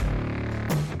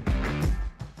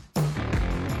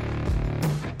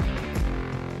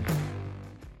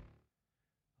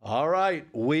right,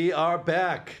 we are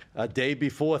back a day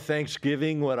before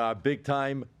Thanksgiving with our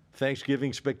big-time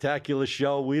Thanksgiving Spectacular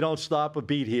show. We don't stop a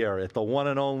beat here at the one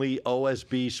and only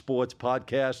OSB Sports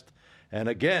Podcast. And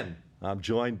again, I'm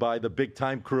joined by the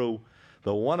big-time crew,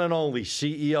 the one and only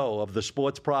CEO of the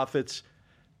Sports Profits,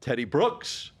 Teddy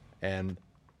Brooks. And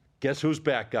guess who's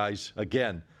back, guys?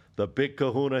 Again, the big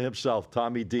kahuna himself,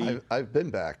 Tommy D. I've been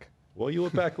back. Well, you were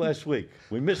back last week.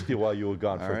 We missed you while you were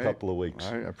gone for a couple of weeks.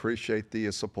 I appreciate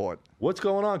the support. What's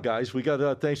going on, guys? We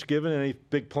got Thanksgiving. Any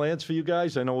big plans for you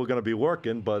guys? I know we're going to be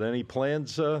working, but any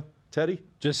plans, Teddy?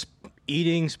 Just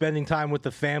eating, spending time with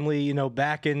the family. You know,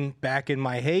 back in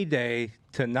my heyday,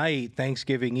 tonight,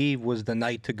 Thanksgiving Eve, was the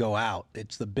night to go out.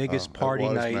 It's the biggest party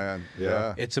night. Man.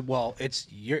 Yeah.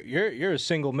 You're a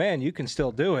single man. You can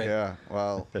still do it. Yeah.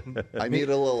 Well, I need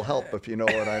a little help, if you know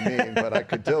what I mean. But I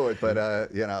could do it. But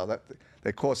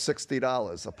they cost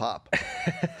 $60 a pop.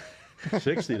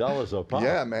 $60 a pop.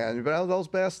 Yeah, man. But those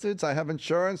bastards, I have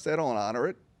insurance. They don't honor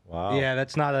it. Wow. Yeah,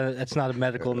 that's not a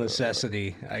medical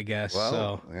necessity, I guess. Well,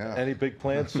 so. yeah. Any big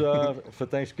plans for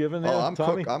Thanksgiving there,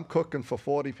 Tommy? I'm cooking for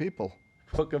 40 people.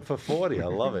 Cooking for 40. I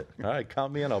love it. All right,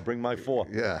 count me in. I'll bring my 4.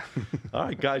 Yeah. All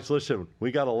right, guys, listen, we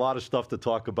got a lot of stuff to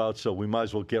talk about, so we might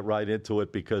as well get right into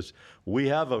it because we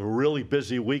have a really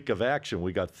busy week of action.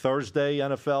 We got Thursday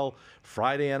NFL,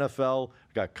 Friday NFL,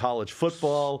 we got college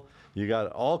football. You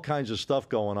got all kinds of stuff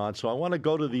going on. So I want to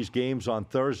go to these games on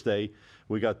Thursday.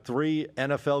 We got 3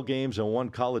 NFL games and 1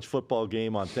 college football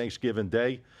game on Thanksgiving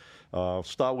Day.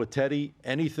 Start with Teddy.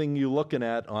 Anything you looking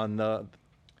at on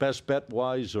best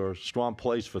bet-wise or strong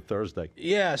plays for Thursday?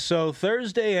 Yeah, so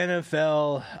Thursday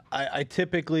NFL, I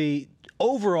typically,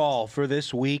 overall for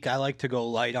this week, I like to go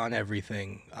light on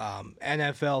everything.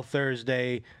 NFL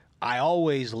Thursday, I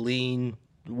always lean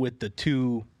with the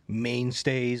 2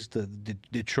 mainstays, the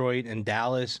Detroit and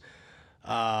Dallas.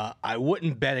 I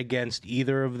wouldn't bet against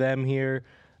either of them here.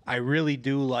 I really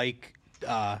do like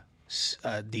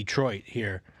Detroit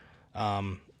here.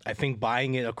 I think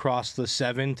buying it across the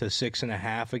 7 to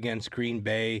 6.5 against Green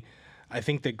Bay. I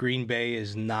think that Green Bay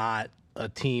is not a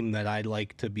team that I'd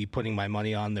like to be putting my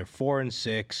money on. They're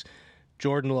 4-6.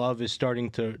 Jordan Love is starting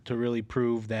to really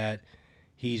prove that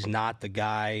he's not the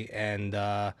guy, and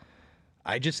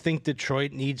I just think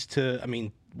Detroit needs to. I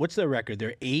mean, what's their record?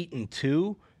 They're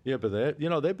 8-2. Yeah, but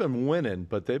they've been winning,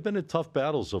 but they've been in tough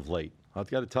battles of late. I've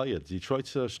got to tell you,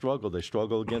 Detroit's struggled. They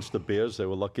struggled against the Bears. They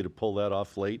were lucky to pull that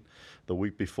off late. The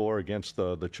week before against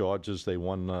the Chargers, they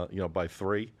won by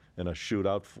 3 in a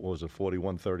shootout. What was it,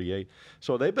 41-38?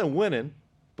 So they've been winning,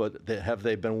 but have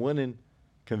they been winning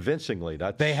convincingly?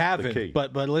 That's they haven't. The key.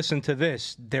 But listen to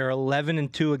this: they're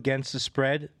 11-2 against the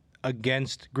spread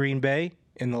against Green Bay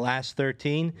in the last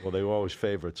 13. Well, they were always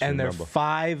favorites. And remember.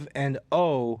 They're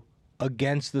 5-0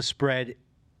 against the spread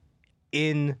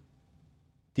in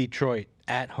Detroit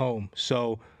at home.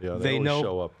 So they know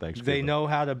show up Thanksgiving. They know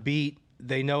how to beat.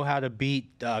 They know how to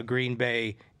beat Green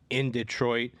Bay in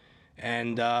Detroit,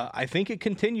 and I think it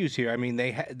continues here. I mean,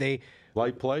 they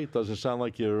light play. It doesn't sound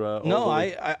like you're. No,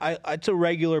 I it's a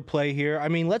regular play here. I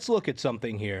mean, let's look at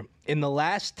something here. In the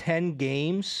last 10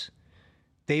 games,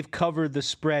 they've covered the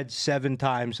spread 7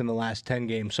 times in the last 10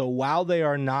 games. So while they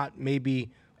are not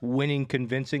maybe winning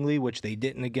convincingly, which they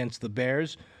didn't against the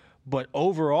Bears, but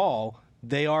overall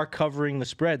they are covering the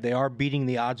spread. They are beating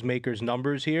the odds makers'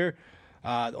 numbers here.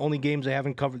 The only games they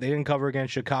haven't covered, they didn't cover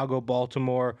against Chicago,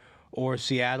 Baltimore, or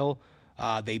Seattle.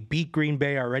 They beat Green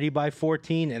Bay already by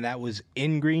 14, and that was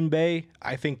in Green Bay.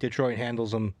 I think Detroit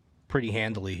handles them pretty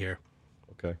handily here.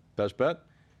 Okay. Best bet?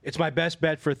 It's my best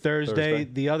bet for Thursday.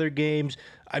 The other games,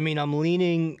 I mean, I'm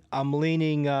leaning.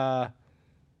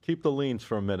 Keep the leans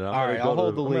for a minute. I'll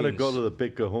hold the leans. I'm going to go to the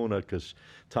big kahuna because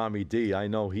Tommy D, I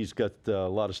know he's got a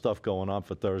lot of stuff going on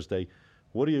for Thursday.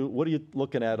 What are you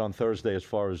looking at on Thursday as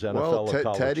far as NFL or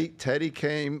college? Teddy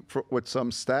came with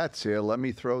some stats here. Let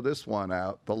me throw this one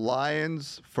out. The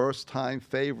Lions' first-time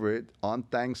favorite on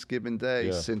Thanksgiving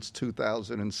Day since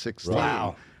 2016.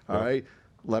 Wow. All right.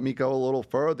 Let me go a little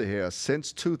further here.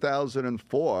 Since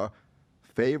 2004,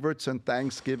 favorites in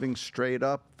Thanksgiving straight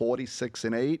up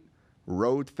 46-8.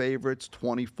 Road favorites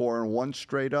 24-1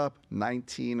 straight up,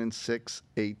 19-6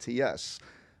 ATS.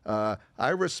 I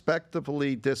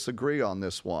respectfully disagree on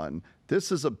this one.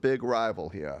 This is a big rival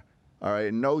here. All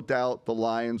right, no doubt the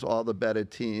Lions are the better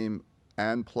team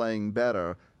and playing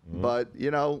better. Mm-hmm. But,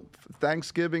 you know,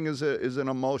 Thanksgiving is an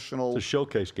emotional... It's a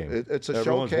showcase game. It's a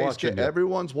showcase game.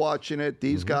 Everyone's watching it.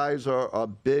 These guys are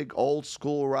big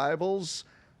old-school rivals.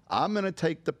 I'm going to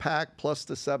take the Pack plus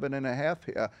the 7.5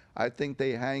 here. I think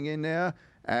they hang in there,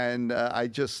 and I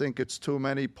just think it's too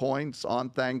many points on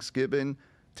Thanksgiving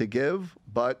to give,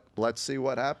 but let's see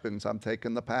what happens. I'm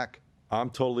taking the Pack. I'm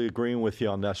totally agreeing with you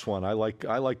on this one. I like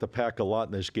the Pack a lot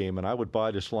in this game, and I would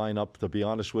buy this line up, to be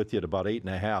honest with you, at about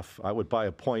 8.5. I would buy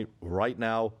a point right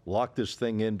now, lock this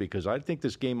thing in, because I think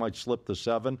this game might slip to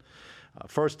 7.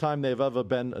 First time they've ever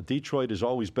been. Detroit has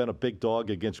always been a big dog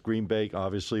against Green Bay,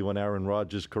 obviously, when Aaron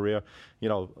Rodgers' career.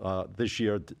 This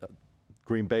year,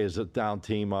 Green Bay is a down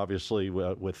team, obviously,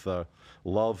 with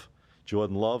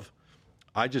Jordan Love.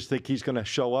 I just think he's going to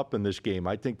show up in this game.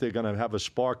 I think they're going to have a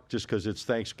spark just because it's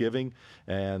Thanksgiving,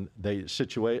 and I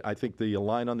think the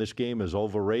line on this game is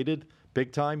overrated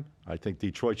big time. I think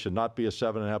Detroit should not be a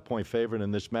 7.5-point favorite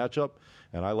in this matchup,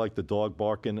 and I like the dog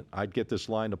barking. I'd get this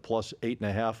line to plus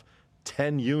 8.5,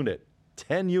 10 unit,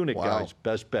 Wow. guys,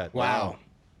 best bet. Wow.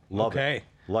 Love Okay. it.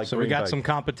 Like so we Green got Bay. some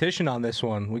competition on this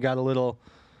one. We got a little.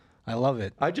 I love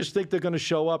it. I just think they're going to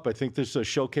show up. I think this is a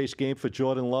showcase game for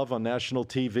Jordan Love on national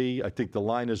TV. I think the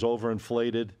line is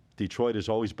overinflated. Detroit has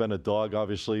always been a dog,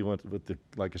 obviously.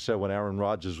 Like I said, when Aaron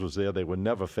Rodgers was there, they were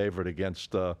never favored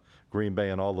against Green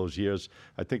Bay in all those years.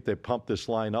 I think they pumped this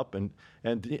line up,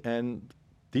 and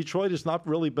Detroit has not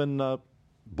really been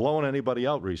blowing anybody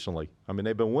out recently. I mean,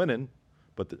 they've been winning,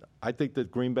 but I think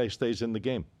that Green Bay stays in the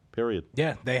game, period.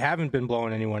 Yeah, they haven't been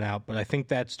blowing anyone out, but I think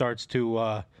that starts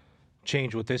to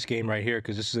change with this game right here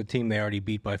because this is a team they already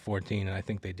beat by 14, and I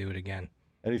think they do it again.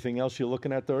 Anything else you're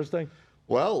looking at Thursday?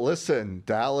 Well, listen,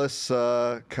 Dallas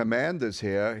Commanders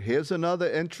here. Here's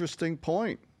another interesting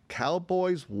point.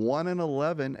 Cowboys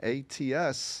 1-11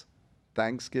 ATS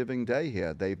Thanksgiving Day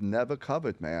here. They've never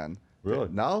covered, man. Really?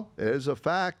 No, it is a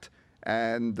fact.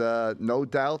 And no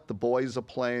doubt the boys are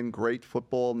playing great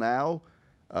football now.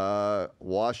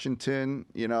 Washington,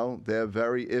 they're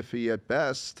very iffy at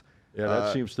best. Yeah,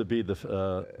 that seems to be the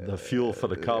fuel for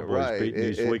the Cowboys beating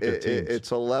these weaker teams.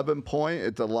 It's 11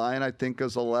 point. The line, I think,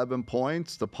 is 11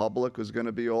 points. The public is going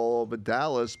to be all over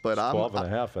Dallas, but it's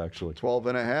 12.5, actually.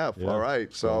 12.5. Yeah. All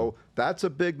right. So that's a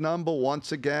big number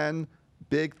once again.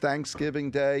 Big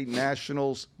Thanksgiving Day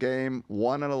Nationals game,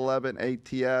 1-11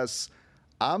 ATS.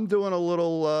 I'm doing a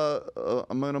little.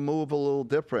 I'm going to move a little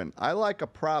different. I like a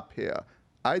prop here.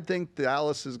 I think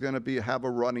Dallas is going to have a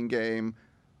running game.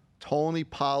 Tony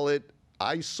Pollard,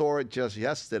 I saw it just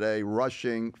yesterday,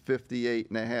 rushing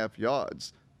 58.5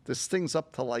 yards. This thing's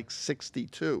up to like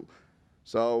 62.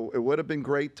 So it would have been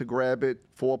great to grab it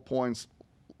 4 points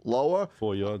lower.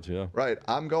 4 yards, yeah. Right.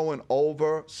 I'm going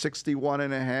over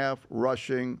 61.5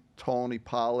 rushing Tony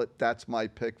Pollard. That's my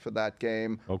pick for that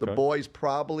game. Okay. The boys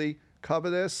probably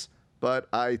cover this, but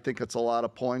I think it's a lot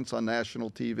of points on national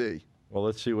TV. Well,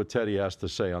 let's see what Teddy has to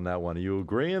say on that one. Are you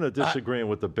agreeing or disagreeing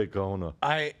with the big owner?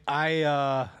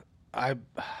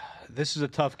 This is a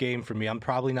tough game for me. I'm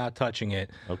probably not touching it.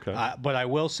 Okay. But I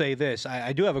will say this.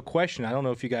 I do have a question. I don't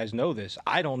know if you guys know this.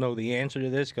 I don't know the answer to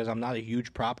this because I'm not a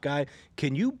huge prop guy.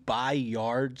 Can you buy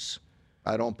yards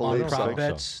I don't on believe prop so.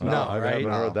 bets? No, I right?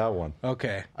 haven't heard that one.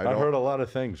 Okay. I've heard a lot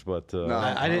of things, but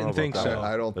I didn't don't know think about so. that one.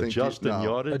 I don't think Adjusting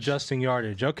yardage? Adjusting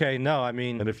yardage. Okay. No, I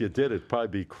mean. And if you did, it'd probably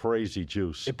be crazy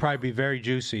juice. It'd probably be very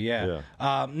juicy, yeah.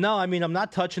 No, I mean, I'm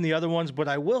not touching the other ones, but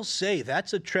I will say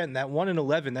that's a trend. That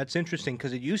 1-11, that's interesting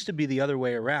because it used to be the other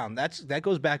way around. That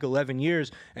goes back 11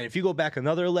 years, and if you go back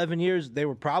another 11 years, they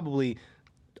were probably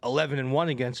 11-1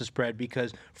 against the spread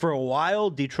because for a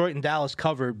while, Detroit and Dallas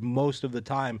covered most of the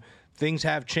time. Things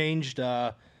have changed,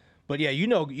 but yeah, you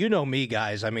know me,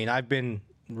 guys. I mean, I've been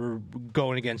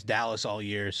going against Dallas all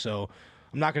year, so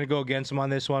I'm not going to go against them on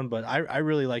this one, but I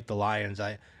really like the Lions.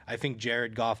 I think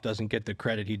Jared Goff doesn't get the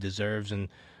credit he deserves, and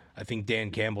I think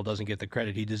Dan Campbell doesn't get the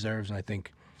credit he deserves, and I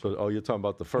think... So, you're talking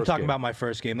about the first I'm talking game? about my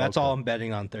first game. That's all I'm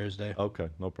betting on Thursday. Okay,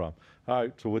 no problem. All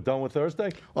right, so we're done with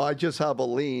Thursday? Well, I just have a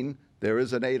lean. There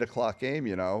is an 8 o'clock game,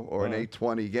 or an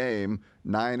 8:20 game.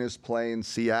 Niners playing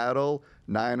Seattle.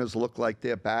 Niners look like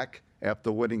they're back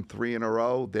after winning 3 in a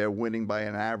row. They're winning by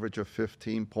an average of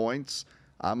 15 points.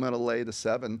 I'm going to lay the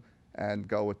 7 and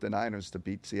go with the Niners to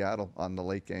beat Seattle on the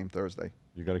late game Thursday.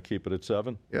 You're going to keep it at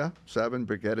 7? Yeah, 7,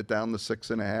 but get it down to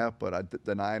 6.5. But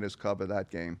the Niners cover that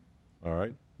game. All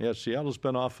right. Yeah, Seattle's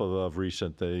been off of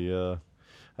recent. They,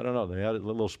 I don't know, they had a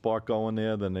little spark going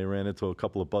there. Then they ran into a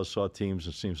couple of buzzsaw teams.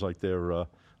 It seems like they're on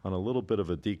a little bit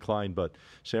of a decline. But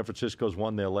San Francisco's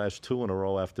won their last 2 in a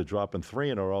row after dropping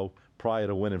 3 in a row prior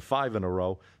to winning 5 in a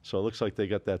row. So it looks like they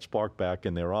got that spark back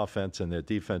in their offense, and their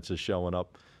defense is showing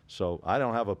up. So I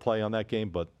don't have a play on that game,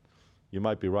 but you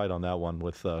might be right on that one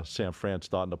with San Fran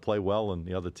starting to play well and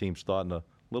the other team starting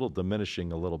to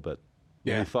diminishing a little bit.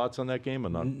 Yeah. Any thoughts on that game or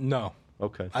none? No.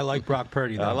 Okay. I like Brock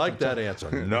Purdy, though. I like that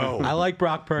answer. No. I like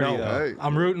Brock Purdy, No. though. Hey.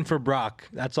 I'm rooting for Brock.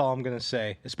 That's all I'm going to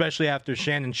say, especially after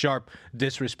Shannon Sharp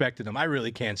disrespected him. I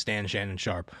really can't stand Shannon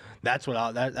Sharp. That's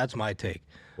that's my take.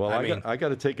 Well, I got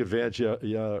to take advantage of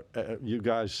you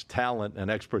guys' talent and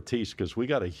expertise because we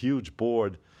got a huge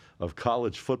board of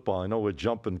college football. I know we're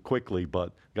jumping quickly,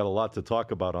 but got a lot to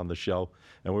talk about on the show.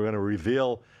 And we're going to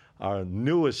reveal our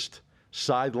newest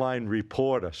sideline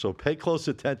reporter. So pay close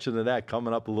attention to that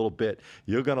coming up a little bit.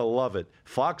 You're going to love it.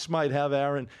 Fox might have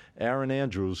Aaron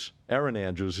Andrews,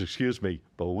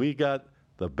 but we got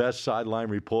the best sideline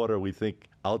reporter we think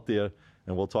out there,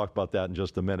 and we'll talk about that in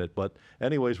just a minute. But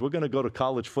anyways, we're going to go to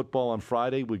college football on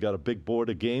Friday. We got a big board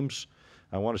of games.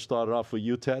 I want to start it off with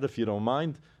you, Ted, if you don't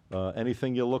mind.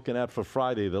 Anything you're looking at for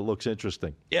Friday that looks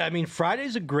interesting? Yeah, I mean,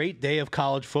 Friday's a great day of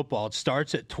college football. It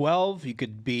starts at 12. You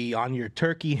could be on your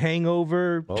turkey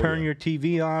hangover, turn your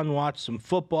TV on, watch some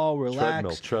football,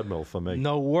 relax. Treadmill for me.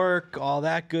 No work, all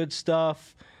that good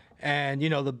stuff. And,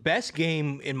 the best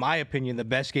game, in my opinion, the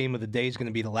best game of the day is going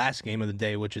to be the last game of the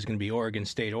day, which is going to be Oregon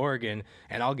State, Oregon.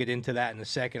 And I'll get into that in a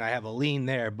second. I have a lean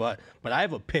there, but I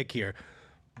have a pick here.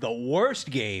 The worst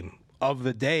game of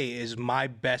the day is my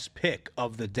best pick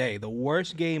of the day. The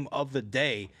worst game of the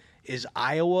day is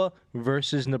Iowa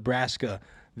versus Nebraska.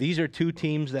 These are two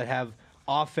teams that have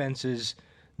offenses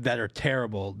that are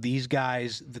terrible. These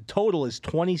guys, the total is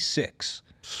 26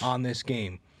 on this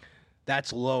game.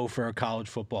 That's low for a college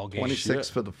football game.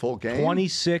 26 for the full game?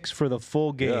 26 for the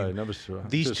full game. Yeah, I never saw.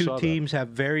 These two teams have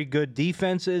very good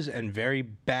defenses and very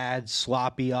bad,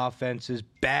 sloppy offenses,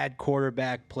 bad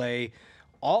quarterback play.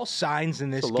 All signs in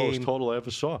this It's the lowest game. total I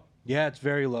ever saw. Yeah, it's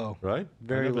very low. Right?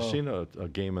 Very I've never low. seen a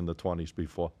game in the 20s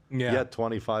before. Yeah. Yet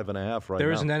 25.5 right now. There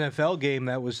was an NFL game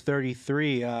that was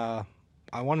 33. I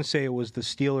want to say it was the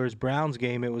Steelers-Browns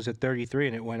game. It was at 33,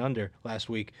 and it went under last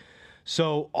week.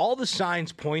 So all the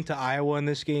signs point to Iowa in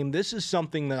this game. This is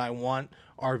something that I want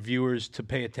our viewers to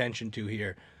pay attention to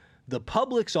here. The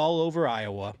public's all over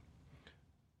Iowa.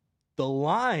 The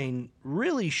line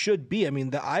really should be. I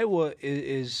mean, the Iowa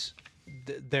is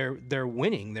they're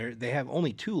winning. They have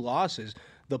only 2 losses.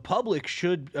 The public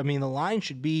should. I mean, the line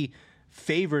should be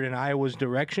favored in Iowa's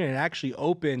direction. It actually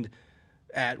opened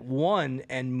at 1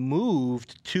 and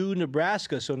moved to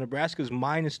Nebraska. So Nebraska's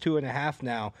minus 2.5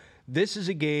 now. This is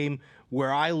a game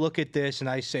where I look at this and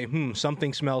I say,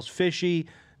 something smells fishy.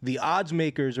 The odds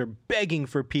makers are begging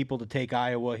for people to take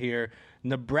Iowa here.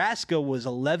 Nebraska was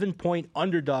 11-point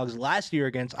underdogs last year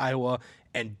against Iowa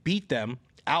and beat them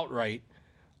outright.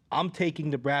 I'm taking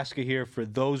Nebraska here for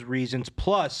those reasons.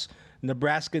 Plus,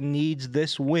 Nebraska needs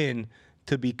this win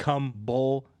to become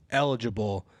bowl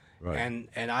eligible. Right.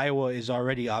 And Iowa is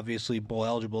already obviously bowl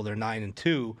eligible. They're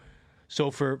 9-2.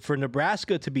 So for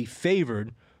Nebraska to be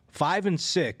favored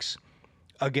 5-6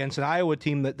 against an Iowa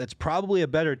team that's probably a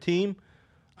better team,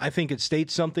 I think it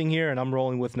states something here, and I'm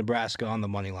rolling with Nebraska on the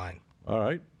money line. All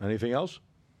right. Anything else?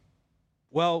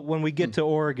 Well, when we get to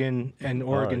Oregon and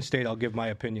Oregon right. State, I'll give my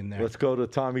opinion there. Let's go to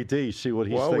Tommy D. See what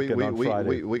he's thinking on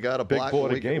Friday. We got a big Black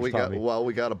board of games, Tommy.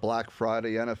 we got a Black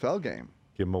Friday NFL game.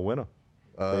 Give them a winner.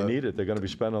 They need it. They're going to be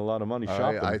spending a lot of money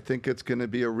shopping. I think it's going to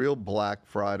be a real Black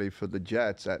Friday for the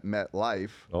Jets at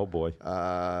MetLife. Oh, boy.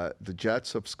 The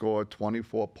Jets have scored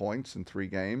 24 points in 3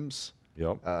 games.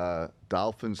 Yep.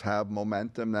 Dolphins have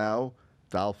momentum now.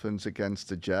 Dolphins against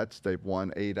the Jets. They've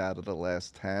won 8 out of the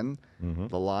last 10. Mm-hmm.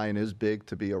 The line is big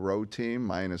to be a road team,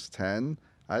 minus 10.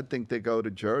 I think they go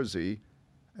to Jersey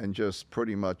and just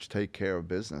pretty much take care of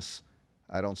business.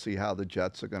 I don't see how the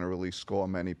Jets are going to really score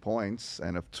many points.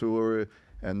 And if Tua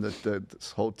and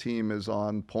this whole team is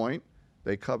on point,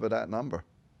 they cover that number.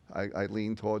 I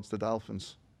lean towards the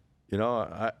Dolphins.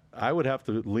 I would have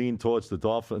to lean towards the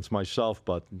Dolphins myself,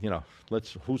 but,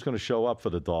 who's going to show up for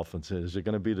the Dolphins? Is it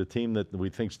going to be the team that we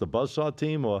think's the buzzsaw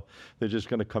team, or they're just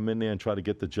going to come in there and try to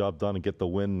get the job done and get the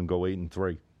win and go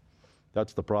 8-3?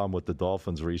 That's the problem with the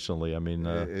Dolphins recently. I mean,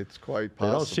 it's quite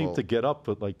possible. They don't seem to get up,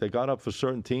 but they got up for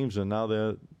certain teams, and now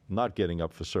they're not getting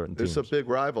up for certain teams. It's a big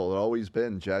rival. It's always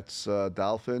been Jets,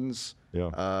 Dolphins.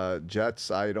 Yeah. Jets,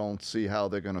 I don't see how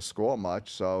they're going to score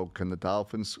much. So can the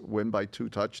Dolphins win by 2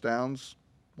 touchdowns?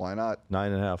 Why not?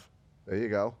 9.5. There you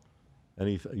go.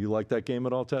 You like that game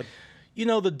at all, Ted?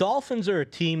 The Dolphins are a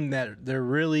team that they're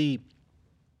really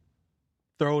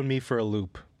throwing me for a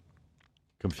loop.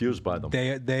 Confused by them.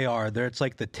 They are. It's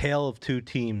like the tale of 2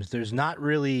 teams. There's not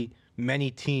really many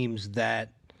teams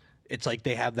that it's like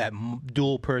they have that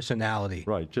dual personality.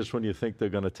 Right. Just when you think they're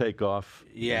going to take off,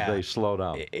 they slow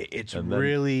down. It's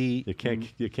really you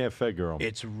can't figure them.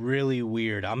 It's really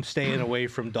weird. I'm staying away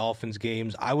from Dolphins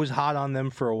games. I was hot on them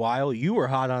for a while. You were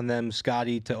hot on them,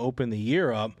 Scotty, to open the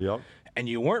year up. Yep. And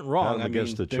you weren't wrong. Had them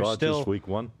against the Chargers week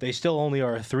 1. They still only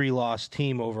are a 3-loss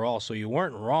team overall, so you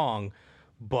weren't wrong.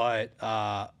 But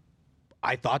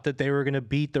I thought that they were going to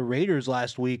beat the Raiders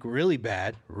last week really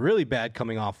bad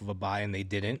coming off of a bye, and they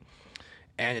didn't.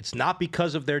 And it's not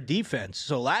because of their defense.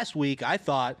 So last week I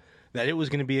thought that it was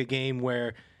going to be a game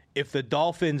where if the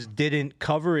Dolphins didn't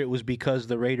cover, it was because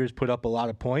the Raiders put up a lot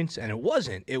of points, and it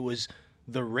wasn't. It was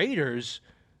the Raiders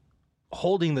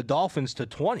holding the Dolphins to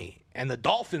 20, and the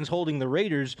Dolphins holding the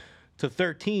Raiders to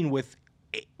 13 with.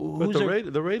 But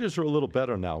the Raiders are a little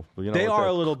better now. They are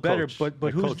a little better, but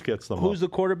coach gets them who's up.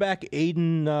 the quarterback?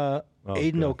 Aiden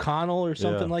O'Connell or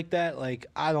something like that? Like,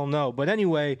 I don't know. But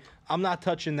anyway, I'm not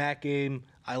touching that game.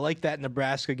 I like that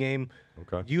Nebraska game.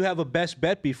 Okay. You have a best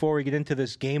bet before we get into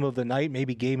this game of the night,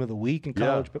 maybe game of the week in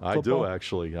college football? I do,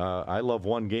 actually. I love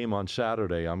one game on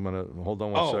Saturday. I'm going to – hold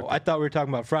on one second. I thought we were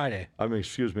talking about Friday.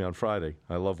 Excuse me, on Friday.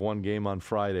 I love one game on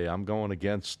Friday. I'm going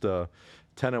against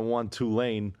 10-1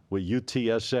 Tulane with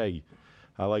UTSA.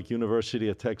 I like University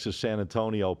of Texas San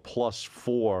Antonio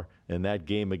 +4 in that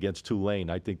game against Tulane.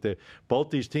 I think that both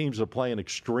these teams are playing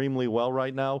extremely well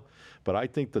right now, but I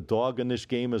think the dog in this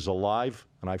game is alive,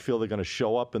 and I feel they're going to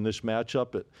show up in this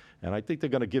matchup, and I think they're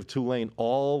going to give Tulane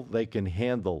all they can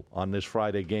handle on this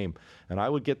Friday game. And I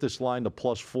would get this line to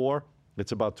 +4.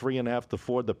 It's about 3.5 to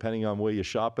 4, depending on where you're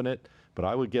shopping it, but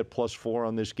I would get +4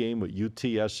 on this game with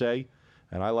UTSA,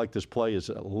 and I like this play as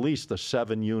at least a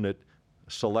 7-unit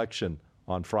selection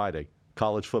on Friday.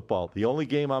 College football. The only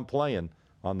game I'm playing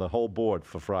on the whole board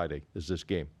for Friday is this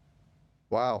game.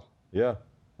 Wow. Yeah,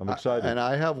 I'm excited. And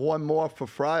I have one more for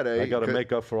Friday. I got to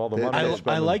make up for all the money I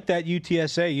spent. I like that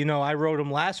UTSA. I wrote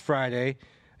them last Friday,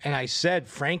 and I said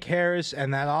Frank Harris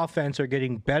and that offense are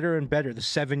getting better and better. The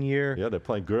 7-year, they're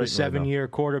playing great. The 7-year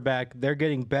quarterback, they're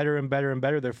getting better and better and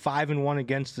better. They're 5-1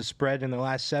 against the spread in the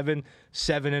last 7,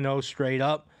 7-0 straight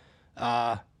up.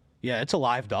 It's a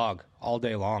live dog all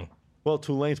day long. Well,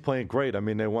 Tulane's playing great. I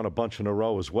mean, they won a bunch in a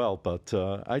row as well. But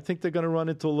I think they're going to run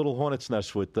into a little hornet's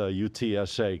nest with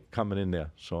UTSA coming in there.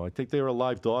 So I think they're a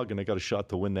live dog, and they got a shot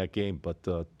to win that game. But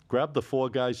grab the 4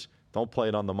 guys. Don't play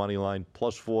it on the money line.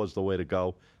 +4 is the way to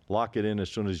go. Lock it in as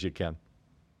soon as you can.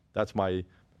 That's my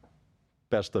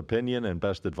best opinion and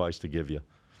best advice to give you.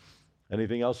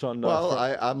 Anything else on?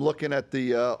 I'm looking at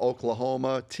the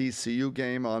Oklahoma-TCU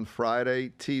game on Friday.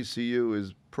 TCU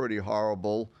is pretty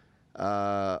horrible.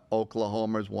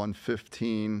 Oklahoma's won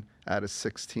 15 out of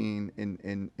 16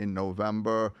 in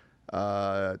November.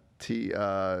 TCU,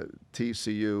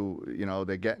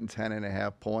 they're getting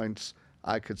 10.5 points.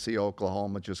 I could see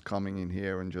Oklahoma just coming in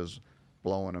here and just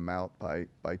blowing them out by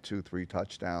 2-3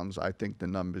 touchdowns. I think the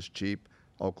number's cheap.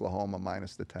 Oklahoma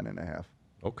minus the 10.5.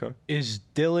 Okay. Is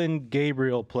Dylan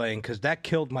Gabriel playing? Because that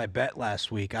killed my bet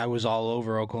last week. I was all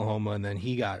over Oklahoma, and then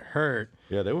he got hurt.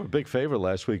 Yeah, they were a big favorite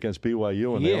last week against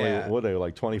BYU, and they were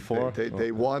like 24?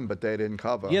 They won, but they didn't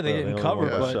cover. Yeah, they didn't cover,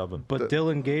 but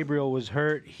Dylan Gabriel was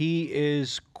hurt. He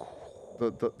is...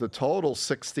 The total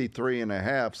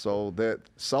 63.5, so that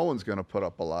someone's going to put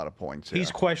up a lot of points here.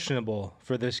 He's questionable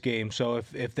for this game, so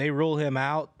if they rule him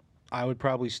out, I would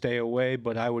probably stay away,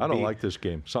 but I don't like this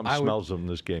game. Something smells in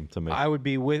this game to me. I would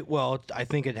be with. Well, I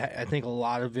think a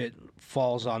lot of it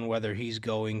falls on whether he's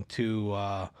going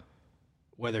to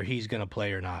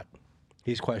play or not.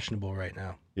 He's questionable right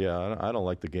now. Yeah, I don't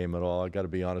like the game at all. I got to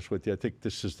be honest with you. I think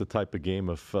this is the type of game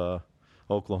if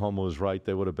Oklahoma was right,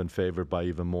 they would have been favored by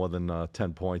even more than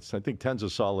 10 points. I think 10's a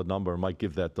solid number. It might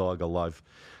give that dog a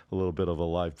little bit of a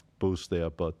live boost there,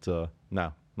 but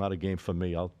no. Not a game for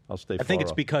me. I'll stay. I think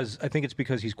it's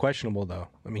because he's questionable, though.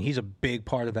 I mean, he's a big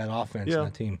part of that offense and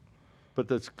that team. But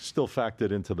that's still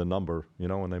factored into the number,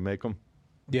 when they make them.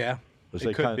 Yeah,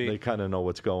 they kind of know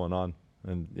what's going on,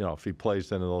 and if he plays,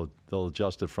 then they'll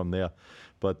adjust it from there.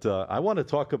 But I want to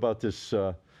talk about this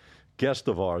guest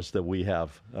of ours that we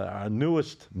have, our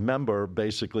newest member,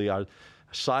 basically our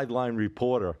sideline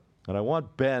reporter, and I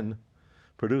want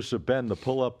producer Ben, to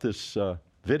pull up this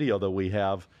video that we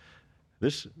have.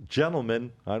 This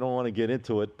gentleman, I don't want to get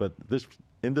into it, but this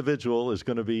individual is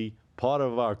going to be part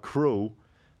of our crew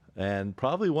and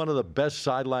probably one of the best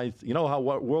sidelines. You know how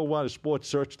Worldwide Sports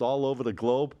searched all over the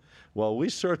globe? Well, we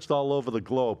searched all over the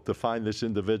globe to find this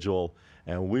individual,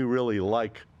 and we really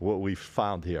like what we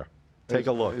found here. Take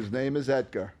a look. His name is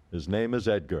Edgar. His name is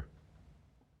Edgar.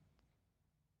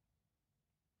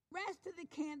 Rest of the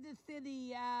Kansas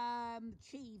City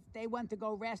Chiefs, they went to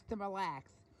go rest and relax.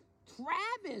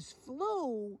 Travis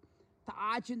flew to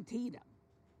Argentina.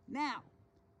 Now,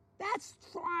 that's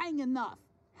trying enough.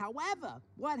 However,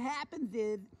 what happens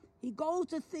is he goes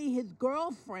to see his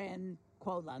girlfriend,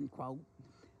 quote unquote,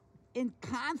 in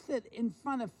concert in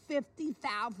front of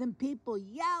 50,000 people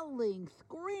yelling,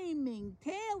 screaming,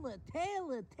 Taylor,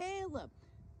 Taylor, Taylor.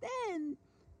 Then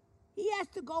he has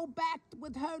to go back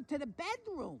with her to the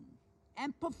bedroom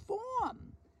and perform.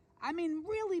 I mean,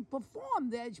 really perform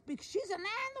there, because she's an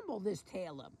animal, this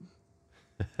Taylor.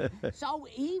 So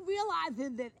he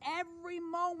realizes that every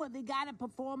moment they got to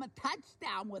perform a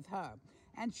touchdown with her.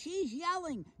 And she's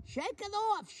yelling, shake it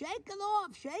off, shake it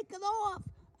off, shake it off.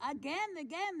 Again.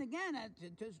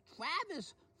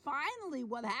 Travis, finally,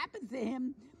 what happens to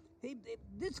him,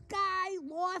 this guy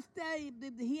lost,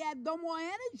 he had no more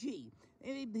energy.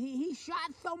 He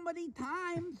shot so many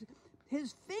times,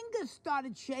 his fingers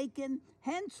started shaking,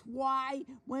 hence why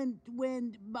when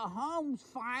Mahomes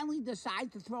finally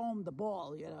decides to throw him the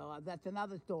ball, that's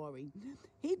another story,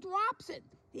 he drops it.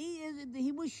 He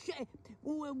was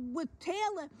with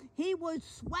Taylor. He was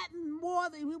sweating more.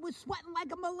 He was sweating like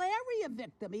a malaria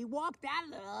victim. He walked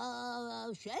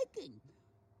out shaking.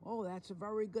 Oh, that's a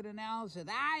very good analysis.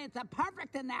 It's a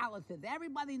perfect analysis.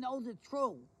 Everybody knows it's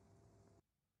true.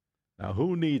 Now,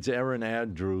 who needs Aaron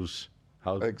Andrews?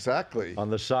 Exactly. On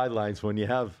the sidelines when you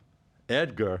have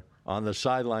Edgar on the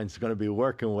sidelines going to be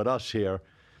working with us here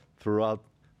throughout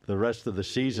the rest of the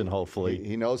season, hopefully.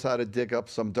 He knows how to dig up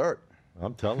some dirt.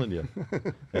 I'm telling you.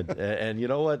 and you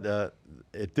know what?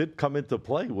 It did come into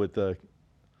play with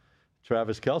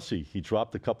Travis Kelce. He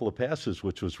dropped a couple of passes,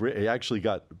 which was he actually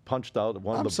got punched out.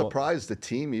 I'm surprised the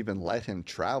team even let him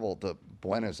travel to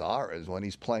Buenos Aires when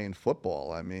he's playing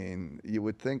football. I mean, you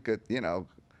would think that,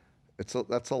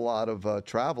 that's a lot of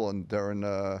travel, and during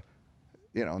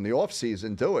in the off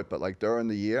season do it, but like during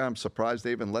the year, I'm surprised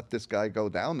they even let this guy go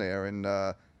down there, and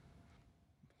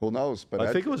who knows? But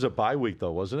I think it was a bye week,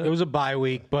 though, wasn't it? It was a bye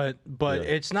week, but Yeah.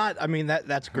 it's not. I mean,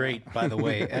 that's great, by the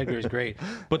way. Edgar's great,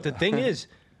 but the thing is,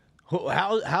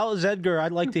 how is Edgar?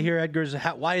 I'd like to hear Edgar's.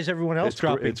 Why is everyone else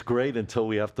dropping? It's great until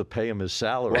we have to pay him his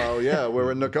salary. Well, yeah,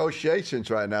 we're in negotiations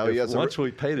right now. Once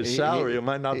we pay his salary, it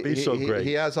might not be so great.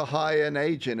 He has a high-end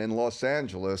agent in Los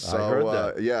Angeles. So, I heard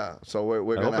that. Yeah, so we're I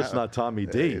going to. hope it's not Tommy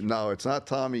D. No, it's not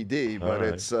Tommy D, but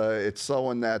right. it's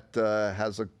someone that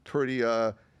has a pretty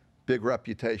big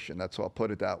reputation. That's why I'll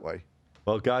put it that way.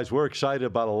 Well, guys, we're excited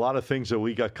about a lot of things that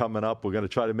we got coming up. We're going to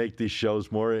try to make these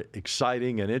shows more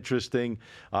exciting and interesting,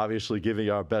 obviously giving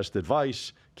you our best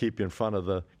advice, keep you in front of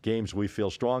the games we feel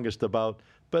strongest about,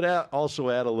 but also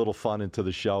add a little fun into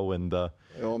the show and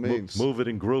move it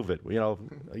and groove it.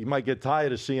 You might get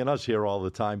tired of seeing us here all the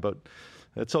time, but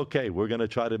it's okay. We're going to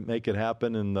try to make it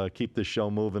happen and keep the show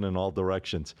moving in all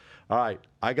directions. All right,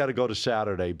 I got to go to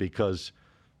Saturday because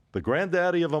the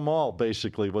granddaddy of them all,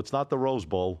 basically. Well, it's not the Rose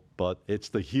Bowl, but it's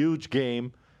the huge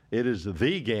game. It is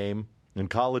the game in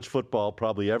college football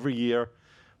probably every year.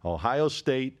 Ohio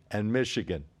State and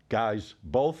Michigan. Guys,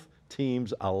 both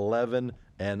teams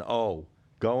 11-0.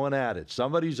 Going at it.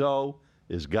 Somebody's O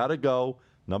is got to go.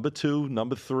 Number 2,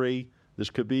 number 3. This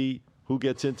could be who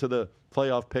gets into the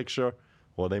playoff picture,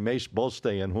 or they may both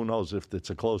stay in. Who knows if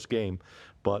it's a close game.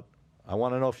 But I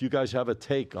want to know if you guys have a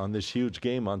take on this huge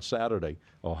game on Saturday.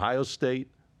 Ohio State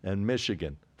and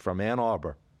Michigan from Ann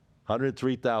Arbor,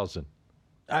 103,000.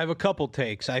 I have a couple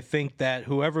takes. I think that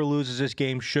whoever loses this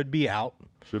game should be out.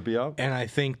 Should be out? And I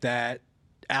think that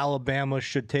Alabama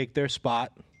should take their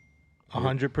spot,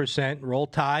 100%. Roll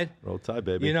Tide. Roll Tide,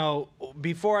 baby.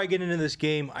 Before I get into this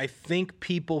game, I think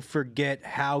people forget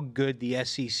how good the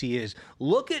SEC is.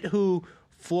 Look at who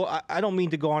I don't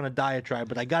mean to go on a diatribe,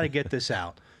 but I got to get this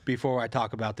out before I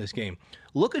talk about this game.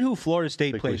 Look at who Florida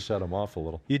State played. We set them off a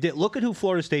little. You did. Look at who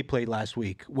Florida State played last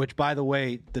week, which, by the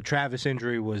way, the Travis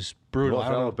injury was brutal.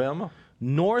 North Alabama?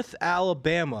 North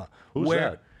Alabama. Who's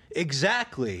that?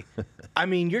 Exactly. I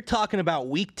mean, you're talking about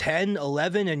week 10,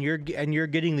 11, and you're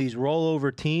getting these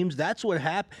rollover teams. That's what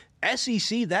happened.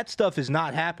 SEC, that stuff is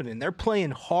not happening. They're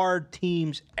playing hard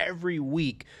teams every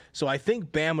week. So I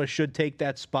think Bama should take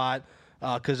that spot.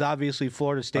 Because obviously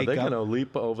Florida State. Are they going to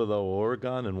leap over the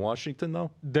Oregon and Washington, though?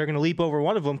 They're going to leap over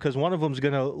one of them because one of them's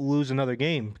going to lose another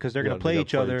game because they're going to play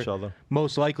each other.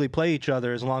 Most likely play each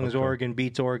other as long as Oregon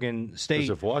beats Oregon State. Because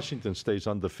if Washington stays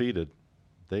undefeated,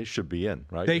 they should be in,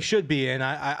 right? They should be in.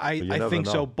 I think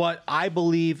so. But I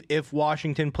believe if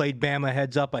Washington played Bama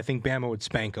heads up, I think Bama would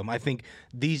spank them. I think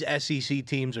these SEC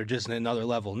teams are just in another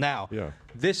level. Now,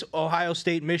 this Ohio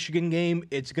State-Michigan game,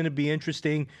 it's going to be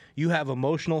interesting. You have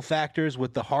emotional factors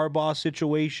with the Harbaugh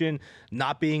situation,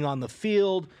 not being on the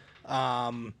field.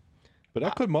 But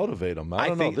that could motivate them. I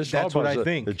don't know. This that's what I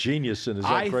think. The genius in his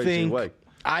own crazy way.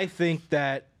 I think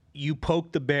that you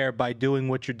poke the bear by doing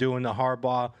what you're doing to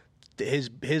Harbaugh.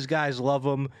 His guys love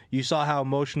him. You saw how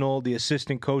emotional the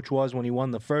assistant coach was when he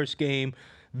won the first game.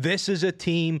 This is a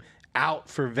team. out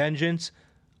for vengeance,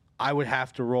 I would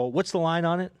have to roll. What's the line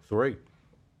on it? 3.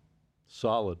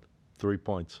 Solid. 3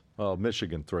 points. Oh,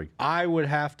 Michigan, 3. I would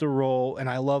have to roll, and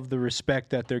I love the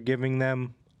respect that they're giving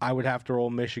them. I would have to roll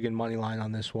Michigan money line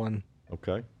on this one.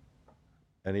 Okay.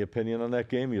 Any opinion on that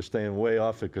game? You're staying way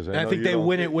off it because I think they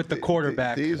win it with the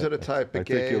quarterback. These are the type of I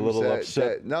games think you're a little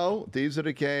upset. no, these are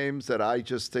the games that I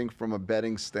just think from a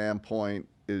betting standpoint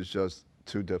is just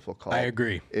too difficult. I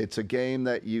agree. It's a game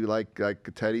that you, like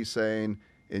Teddy's saying,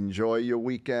 enjoy your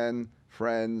weekend,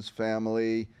 friends,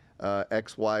 family,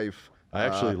 ex-wife. I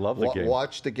actually love the game.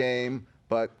 Watch the game,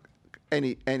 but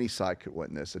any side could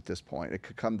win this at this point. It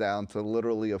could come down to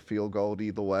literally a field goal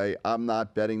either way. I'm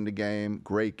not betting the game.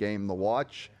 Great game to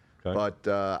watch. Okay.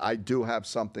 But I do have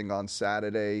something on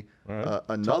Saturday. All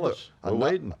right. Tell us. We're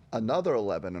waiting. Another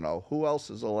 11-0. Who else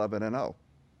is 11-0?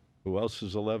 Who else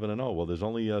is 11-0? Well, there's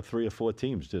only 3 or 4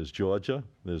 teams. There's Georgia.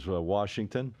 There's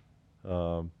Washington.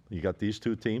 You got these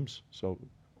 2 teams. So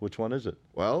which one is it?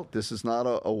 Well, this is not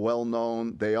a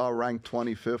well-known. They are ranked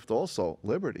 25th also,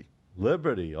 Liberty.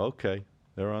 Liberty, okay.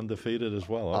 They're undefeated as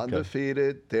well. Okay.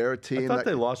 Undefeated. They're a team I thought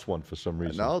they lost one for some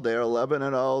reason. No, they're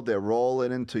 11-0. They're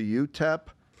rolling into UTEP.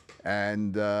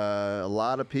 And a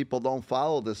lot of people don't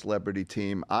follow this Liberty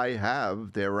team. I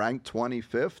have. They're ranked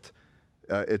 25th.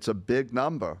 It's a big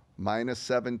number, minus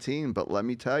 17. But let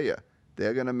me tell you,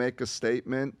 they're going to make a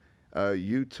statement.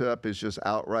 UTEP is just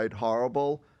outright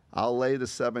horrible. I'll lay the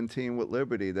 17 with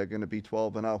Liberty. They're going to be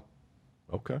 12-0.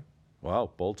 Okay.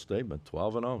 Wow, bold statement.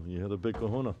 12-0. You hit a big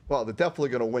kahuna. Well, they're definitely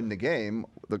going to win the game.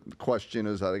 The question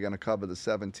is, are they going to cover the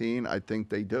 17? I think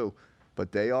they do.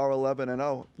 But they are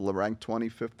 11-0, ranked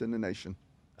 25th in the nation.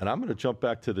 And I'm going to jump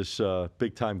back to this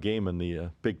big-time game in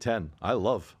the Big Ten. I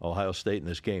love Ohio State in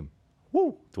this game.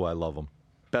 Woo! Do I love them.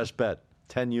 Best bet,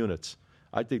 10 units.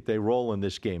 I think they roll in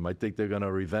this game. I think they're going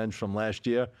to revenge from last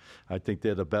year. I think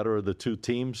they're the better of the 2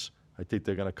 teams. I think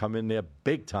they're going to come in there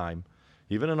big time.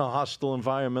 Even in a hostile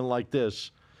environment like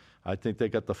this, I think they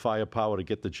got the firepower to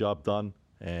get the job done.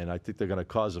 And I think they're going to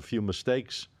cause a few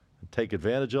mistakes and take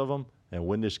advantage of them and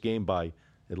win this game by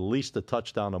at least a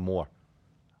touchdown or more.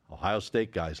 Ohio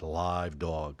State guys, live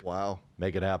dog. Wow.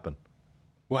 Make it happen.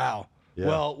 Wow. Yeah.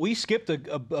 Well, we skipped a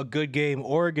good game.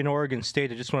 Oregon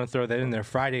State. I just want to throw that in there.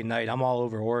 Friday night. I'm all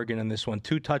over Oregon in this one.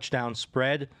 2-touchdown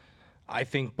spread. I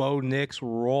think Bo Nix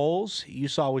rolls. You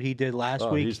saw what he did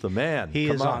last week. He's the man. He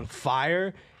Come is on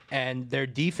fire, and their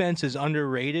defense is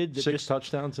underrated. 6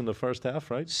 touchdowns in the first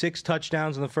half, right? 6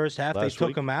 touchdowns in the first half. Last they took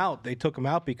week? him out. They took him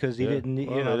out because he didn't.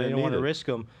 Well, they didn't want need to it. risk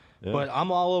him. Yeah. But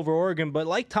I'm all over Oregon. But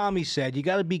like Tommy said, you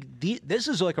got to be. This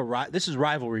is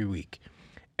rivalry week,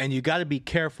 and you got to be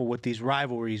careful with these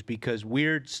rivalries because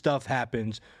weird stuff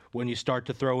happens when you start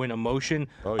to throw in emotion.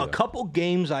 Oh, yeah. A couple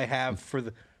games I have for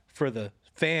the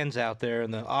fans out there in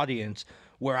the audience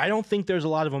where I don't think there's a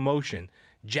lot of emotion.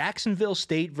 Jacksonville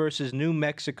State versus New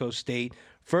Mexico State.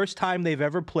 First time they've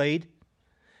ever played.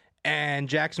 And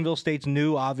Jacksonville State's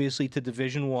new, obviously, to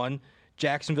Division I.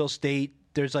 Jacksonville State,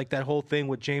 there's like that whole thing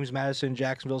with James Madison,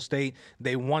 Jacksonville State.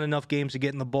 They won enough games to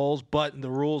get in the bowls, but the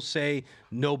rules say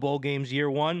no bowl games year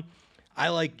 1. I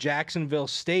like Jacksonville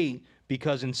State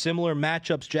because in similar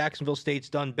matchups, Jacksonville State's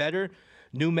done better.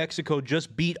 New Mexico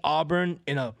just beat Auburn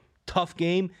in a tough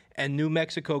game, and New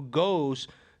Mexico goes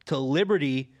to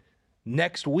Liberty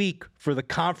next week for the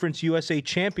Conference USA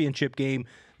Championship game.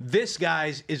 This,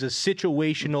 guys, is a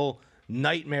situational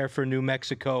nightmare for New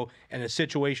Mexico and a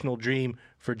situational dream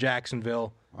for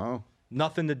Jacksonville. Oh.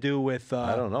 Nothing to do with...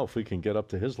 I don't know if we can get up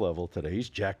to his level today. He's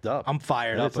jacked up. I'm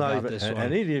fired up about this one.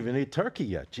 And he didn't even eat turkey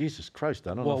yet. Jesus Christ,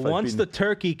 I don't know. Well, once the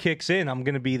turkey kicks in, I'm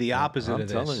going to be the opposite of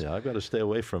this. I'm telling you, I've got to stay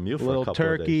away from you for a little couple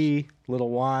of days. turkey, little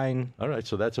wine. All right,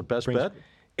 so that's a best bet?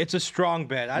 It's a strong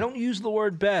bet. I don't use the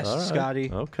word best, All right, Scotty.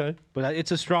 Okay. But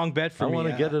it's a strong bet for me. I want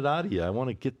to get it out of you. I want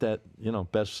to get that,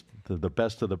 best, the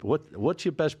best of the... What's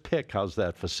your best pick? How's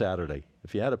that for Saturday?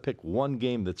 If you had to pick one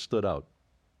game that stood out,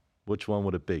 which one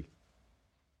would it be?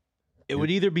 It would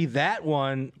either be that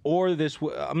one or this.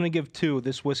 I'm going to give 2.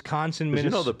 This Wisconsin-Minnesota.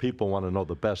 You know the people want to know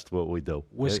the best what we do.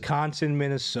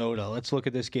 Wisconsin-Minnesota. Let's look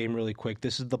at this game really quick.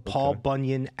 This is the Paul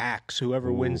Bunyan Axe.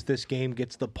 Whoever wins this game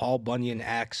gets the Paul Bunyan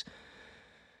Axe.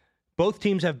 Both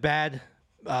teams have bad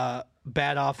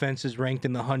offenses ranked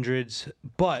in the hundreds,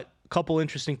 but a couple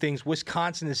interesting things.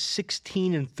 Wisconsin is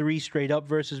 16-3 straight up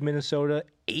versus Minnesota,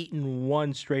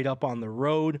 8-1 straight up on the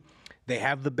road. They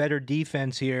have the better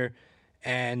defense here.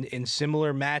 And in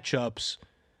similar matchups,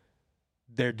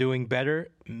 they're doing better.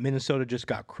 Minnesota just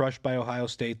got crushed by Ohio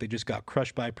State. They just got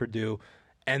crushed by Purdue.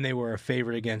 And they were a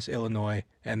favorite against Illinois,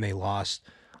 and they lost.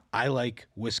 I like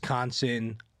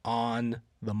Wisconsin on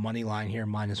the money line here,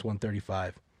 minus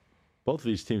 135. Both of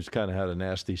these teams kind of had a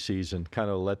nasty season,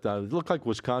 kind of let down. It looked like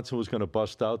Wisconsin was going to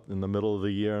bust out in the middle of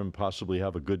the year and possibly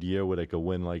have a good year where they could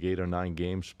win like 8 or 9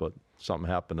 games, but something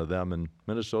happened to them, and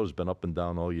Minnesota's been up and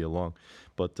down all year long.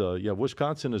 But,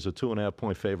 Wisconsin is a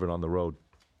 2.5-point favorite on the road.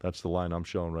 That's the line I'm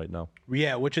showing right now.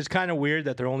 Yeah, which is kind of weird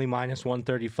that they're only minus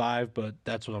 135, but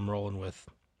that's what I'm rolling with.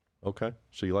 Okay.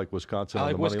 So you like Wisconsin I on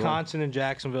like the money line? Wisconsin and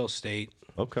Jacksonville State.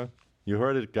 Okay. You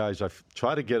heard it, guys. I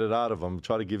try to get it out of them.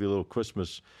 Try to give you a little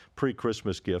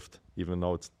pre-Christmas gift, even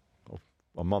though it's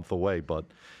a month away. But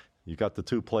you got the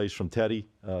 2 plays from Teddy.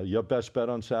 Your best bet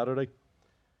on Saturday?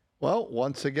 Well,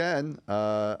 once again,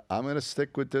 I'm going to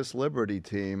stick with this Liberty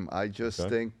team. I just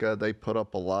think they put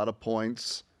up a lot of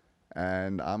points,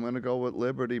 and I'm going to go with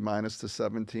Liberty minus the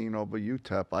 17 over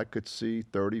UTEP. I could see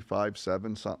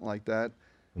 35-7, something like that.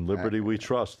 And Liberty we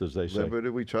trust, as they say. Liberty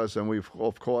we trust, and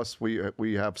of course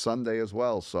we have Sunday as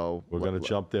well. So we're going to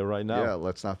jump there right now. Yeah,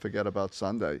 let's not forget about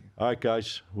Sunday. All right,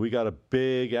 guys, we got a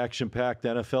big action-packed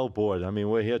NFL board. I mean,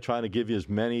 we're here trying to give you as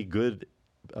many good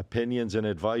opinions and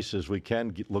advice as we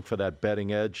can. Look for that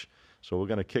betting edge. So we're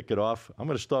going to kick it off. I'm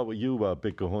going to start with you,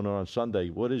 Big Kahuna, on Sunday.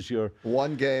 What is your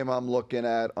one game I'm looking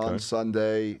at on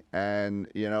Sunday? And,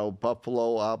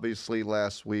 Buffalo, obviously,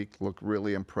 last week looked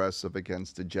really impressive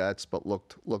against the Jets, but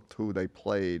looked who they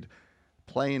played.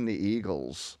 Playing the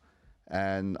Eagles.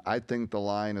 And I think the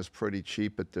line is pretty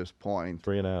cheap at this point.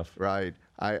 3.5. Right.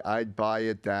 I'd buy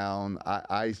it down.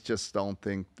 I just don't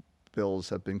think Bills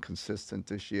have been consistent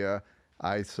this year.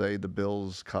 I say the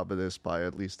Bills cover this by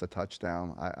at least a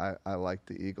touchdown. I like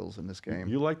the Eagles in this game.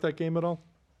 You like that game at all?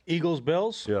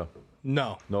 Eagles-Bills? Yeah.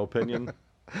 No. No opinion?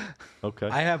 Okay.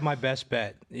 I have my best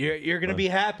bet. You're going to be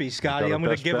happy, Scotty. I'm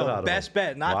going to give a best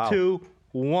bet, not 2,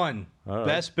 1. Right.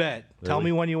 Best bet. Tell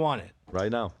me when you want it.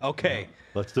 Right now. Okay.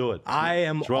 Let's do it. I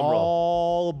am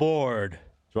all aboard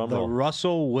the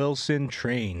Russell Wilson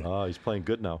train. Oh, he's playing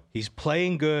good now. He's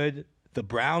playing good. The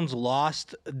Browns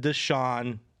lost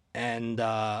Deshaun. And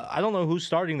I don't know who's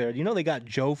starting there. Do you know they got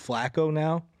Joe Flacco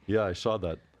now? Yeah, I saw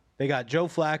that. They got Joe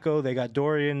Flacco. They got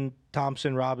Dorian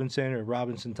Thompson-Robinson or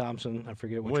Robinson-Thompson. I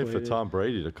forget which way. Waiting for Tom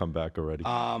Brady to come back already.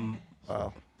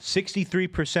 Wow.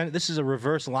 63%. This is a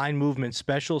reverse line movement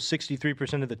special.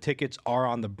 63% of the tickets are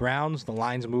on the Browns. The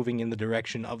line's moving in the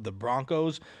direction of the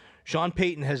Broncos. Sean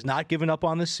Payton has not given up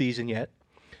on this season yet,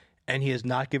 and he has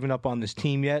not given up on this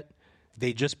team yet.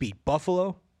 They just beat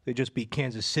Buffalo. They just beat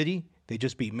Kansas City. They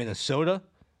just beat Minnesota,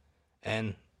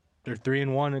 and they're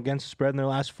 3-1 against the spread in their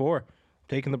last 4. I'm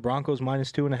taking the Broncos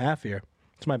minus 2.5 here.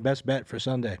 It's my best bet for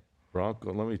Sunday.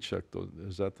 Bronco, let me check.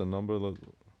 Is that the number? Is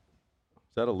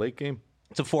that a late game?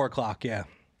 It's a 4 o'clock, yeah.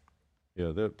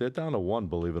 Yeah, they're down to 1,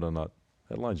 believe it or not.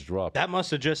 That line's dropped. That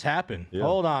must have just happened. Yeah.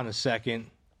 Hold on a second.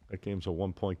 That game's a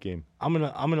 1-point game. I'm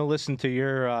gonna listen to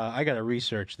your. I gotta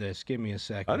research this. Give me a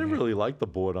second. I didn't really like the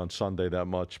board on Sunday that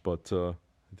much, but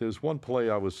there's one play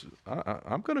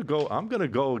I'm gonna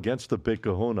go against the Big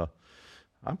Kahuna.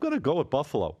 I'm gonna go with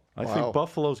Buffalo. I think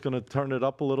Buffalo's gonna turn it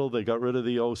up a little. They got rid of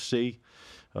the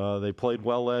OC. They played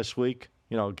well last week.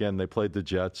 Again, they played the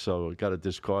Jets, so got to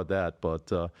discard that. But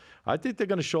I think they're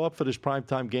going to show up for this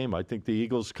primetime game. I think the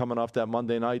Eagles coming off that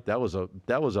Monday night, that was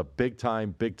a big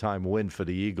time win for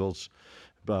the Eagles,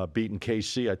 beating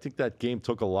KC. I think that game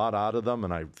took a lot out of them,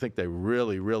 and I think they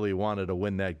really, really wanted to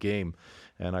win that game.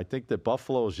 And I think that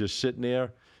Buffalo is just sitting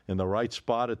there in the right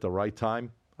spot at the right time.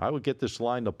 I would get this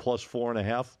line to plus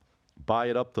 4.5, buy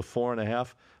it up to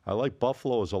 4.5. I like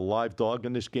Buffalo as a live dog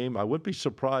in this game. I would be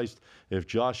surprised if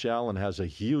Josh Allen has a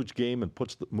huge game and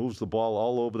moves the ball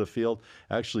all over the field,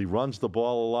 actually runs the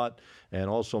ball a lot, and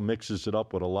also mixes it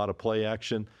up with a lot of play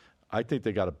action. I think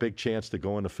they got a big chance to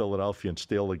go into Philadelphia and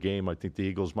steal the game. I think the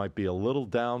Eagles might be a little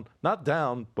down, not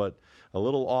down, but a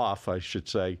little off, I should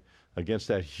say, against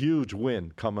that huge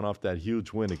win, coming off that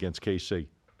huge win against KC.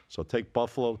 So take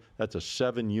Buffalo. That's a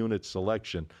 7-unit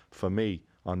selection for me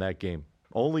on that game.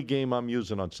 Only game I'm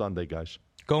using on Sunday, guys.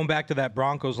 Going back to that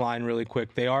Broncos line really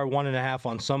quick, they are 1.5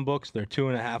 on some books. They're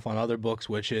 2.5 on other books,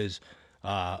 which is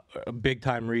a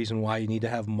big-time reason why you need to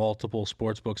have multiple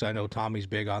sports books. I know Tommy's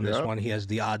big on this one. He has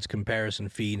the odds comparison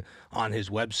feed on his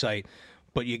website.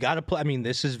 But you got to play. I mean,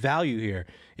 this is value here.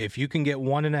 If you can get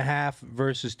 1.5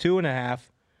 versus 2.5,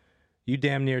 you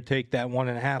damn near take that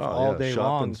 1.5 all day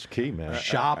long. Shopping's key, man.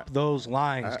 Shop those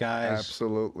lines, guys.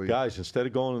 Absolutely. Guys, instead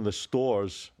of going to the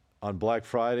stores on Black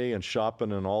Friday and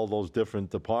shopping in all those different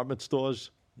department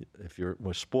stores, if you're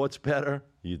a sports bettor,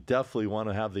 you definitely want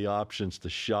to have the options to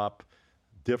shop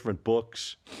different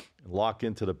books, lock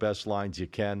into the best lines you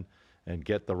can, and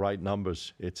get the right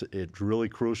numbers. It's really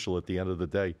crucial at the end of the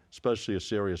day, especially a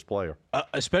serious player.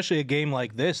 Especially a game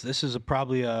like this. This is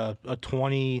probably a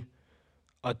 20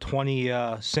 a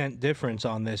 20 cent difference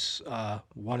on this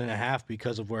 1.5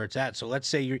 because of where it's at. So let's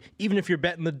say even if you're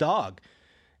betting the dog.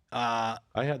 I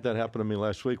had that happen to me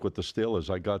last week with the Steelers.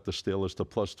 I got the Steelers to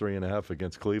plus 3.5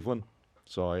 against Cleveland.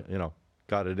 So I,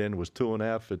 got it in. It was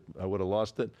 2.5. I would have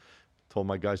lost it. Told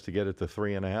my guys to get it to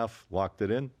 3.5. Locked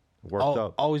it in. Worked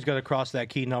out. Always got to cross that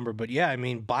key number. But yeah, I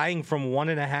mean, buying from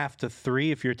 1.5 to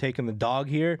 3 if you're taking the dog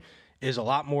here is a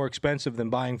lot more expensive than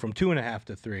buying from 2.5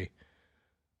 to 3.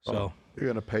 So you're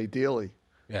going to pay dearly.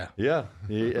 Yeah. Yeah.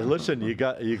 Listen, you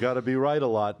got to be right a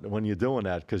lot when you're doing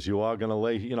that because you are going to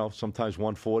lay, sometimes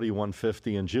 140,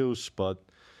 150 in juice, but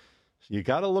you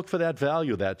got to look for that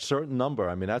value, that certain number.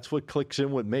 I mean, that's what clicks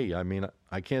in with me. I mean,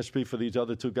 I can't speak for these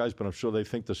other two guys, but I'm sure they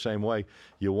think the same way.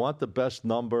 You want the best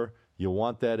number. You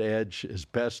want that edge as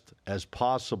best as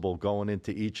possible going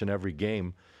into each and every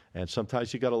game. And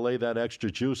sometimes you got to lay that extra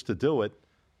juice to do it,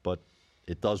 but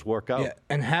it does work out. Yeah,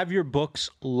 and have your books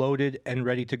loaded and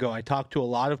ready to go. I talk to a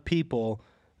lot of people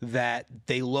that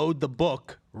they load the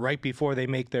book right before they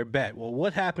make their bet. Well,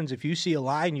 what happens if you see a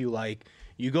line you like,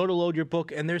 you go to load your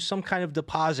book, and there's some kind of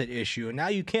deposit issue, and now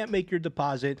you can't make your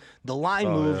deposit. The line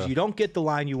moves. Yeah. You don't get the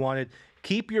line you wanted.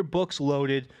 Keep your books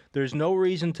loaded. There's no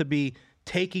reason to be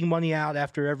taking money out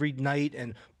after every night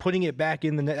and putting it back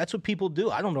in the net. That's what people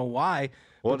do. I don't know why.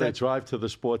 Or they drive to the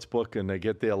sports book and they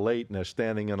get there late and they're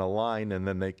standing in a line and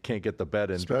then they can't get the bet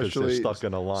in because they're stuck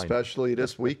in a line. Especially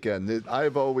this weekend.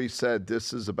 I've always said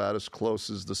this is about as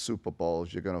close as the Super Bowl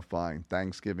as you're going to find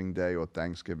Thanksgiving Day or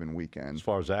Thanksgiving weekend. As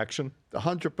far as action?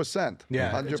 100%.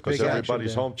 Yeah, 100%. Because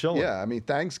everybody's home chilling. Yeah, I mean,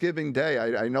 Thanksgiving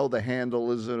Day, I know the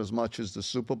handle isn't as much as the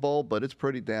Super Bowl, but it's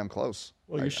pretty damn close.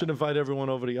 Well, you should invite everyone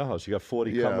over to your house. You got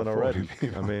 40 coming 40 already.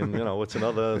 I mean, it's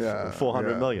another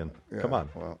 400 million. Come on.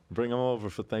 Well, bring them over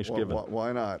for Thanksgiving.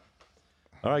 Why not?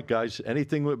 All right, guys.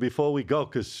 Anything before we go?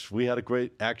 Because we had a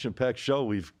great action-packed show.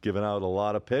 We've given out a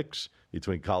lot of picks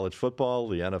between college football,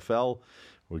 the NFL.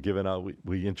 We're giving out.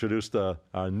 We introduced our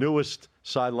newest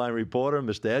sideline reporter,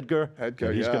 Mr. Edgar. And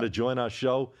he's going to join our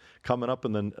show coming up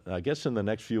in the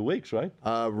next few weeks, right?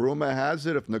 Rumor has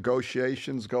it if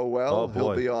negotiations go well,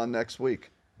 he'll be on next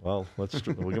week. Well,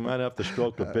 we might have to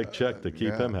stroke a big check to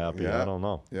keep him happy. I don't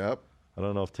know. Yep. I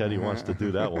don't know if Teddy wants to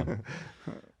do that one.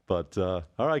 But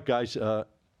all right, guys.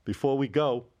 Before we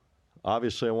go,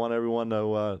 obviously, I want everyone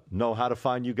to know how to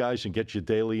find you guys and get your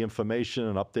daily information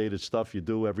and updated stuff you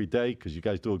do every day because you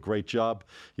guys do a great job.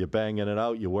 You're banging it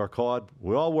out. You work hard.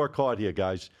 We all work hard here,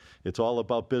 guys. It's all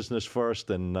about business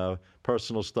first and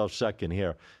personal stuff second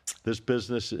here. This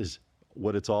business is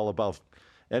what it's all about.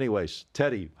 Anyways,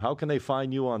 Teddy, how can they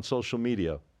find you on social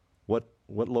media? What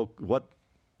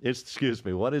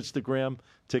Instagram,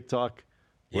 TikTok?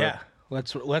 Yeah.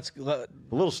 Let's a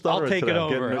little stutter. I'll take it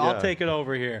over. I'll take it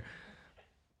over here.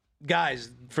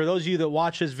 Guys, for those of you that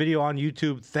watch this video on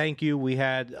YouTube, thank you. We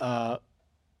had like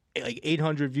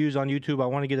 800 views on YouTube. I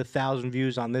want to get 1,000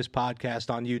 views on this podcast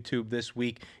on YouTube this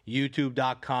week.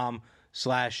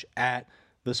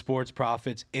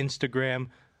 YouTube.com/@thesportsprophets. Instagram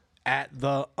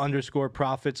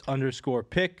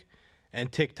 @the_profits_pick.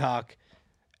 And TikTok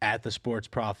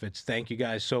 @thesportsprophets. Thank you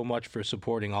guys so much for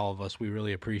supporting all of us. We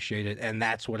really appreciate it. And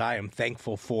that's what I am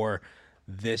thankful for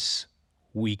this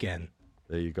weekend.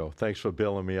 There you go. Thanks for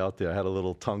bailing me out there. I had a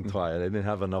little tongue tie. I didn't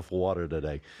have enough water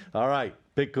today. All right,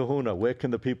 Big Kahuna, where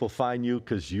can the people find you?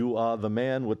 Because you are the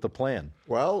man with the plan.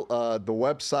 Well, the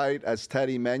website, as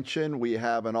Teddy mentioned, we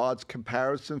have an odds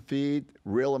comparison feed.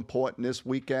 Real important this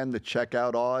weekend to check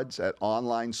out odds at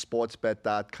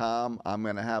onlinesportsbet.com. I'm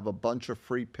going to have a bunch of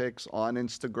free picks on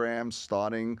Instagram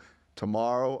starting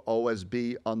tomorrow,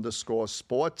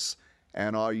 OSB_sports.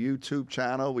 And our YouTube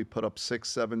channel, we put up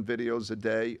 6-7 videos a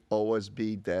day,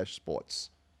 OSB-sports.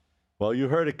 Well, you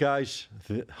heard it, guys.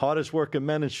 The hardest working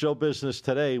men in show business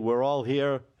today. We're all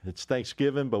here. It's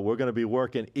Thanksgiving, but we're going to be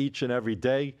working each and every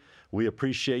day. We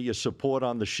appreciate your support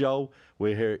on the show.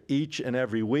 We're here each and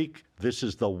every week. This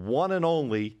is the one and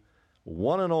only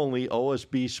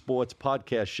OSB Sports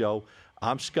Podcast Show.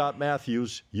 I'm Scott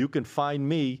Mathews. You can find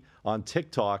me on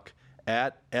TikTok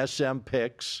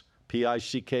 @SMPicks.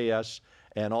 PICKS,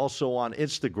 and also on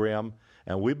Instagram.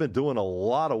 And we've been doing a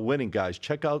lot of winning, guys.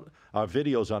 Check out our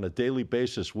videos on a daily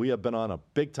basis. We have been on a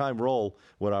big-time roll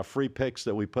with our free picks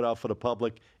that we put out for the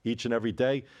public each and every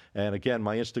day. And again,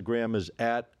 my Instagram is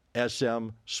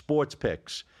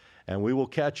 @SMSportsPicks. And we will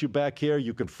catch you back here.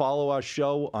 You can follow our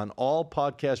show on all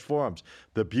podcast forums.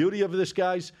 The beauty of this,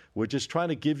 guys, we're just trying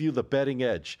to give you the betting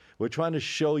edge. We're trying to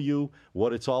show you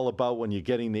what it's all about when you're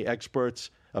getting the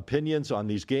experts' opinions on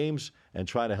these games and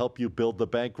trying to help you build the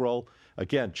bankroll.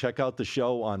 Again, check out the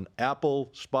show on Apple,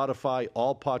 Spotify,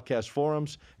 all podcast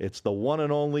forums. It's the one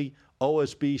and only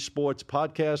OSB Sports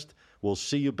Podcast. We'll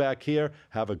see you back here.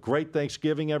 Have a great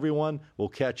Thanksgiving, everyone. We'll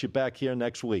catch you back here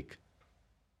next week.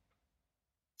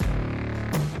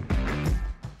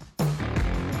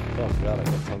 Oh, God, I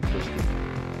got tongue twisted.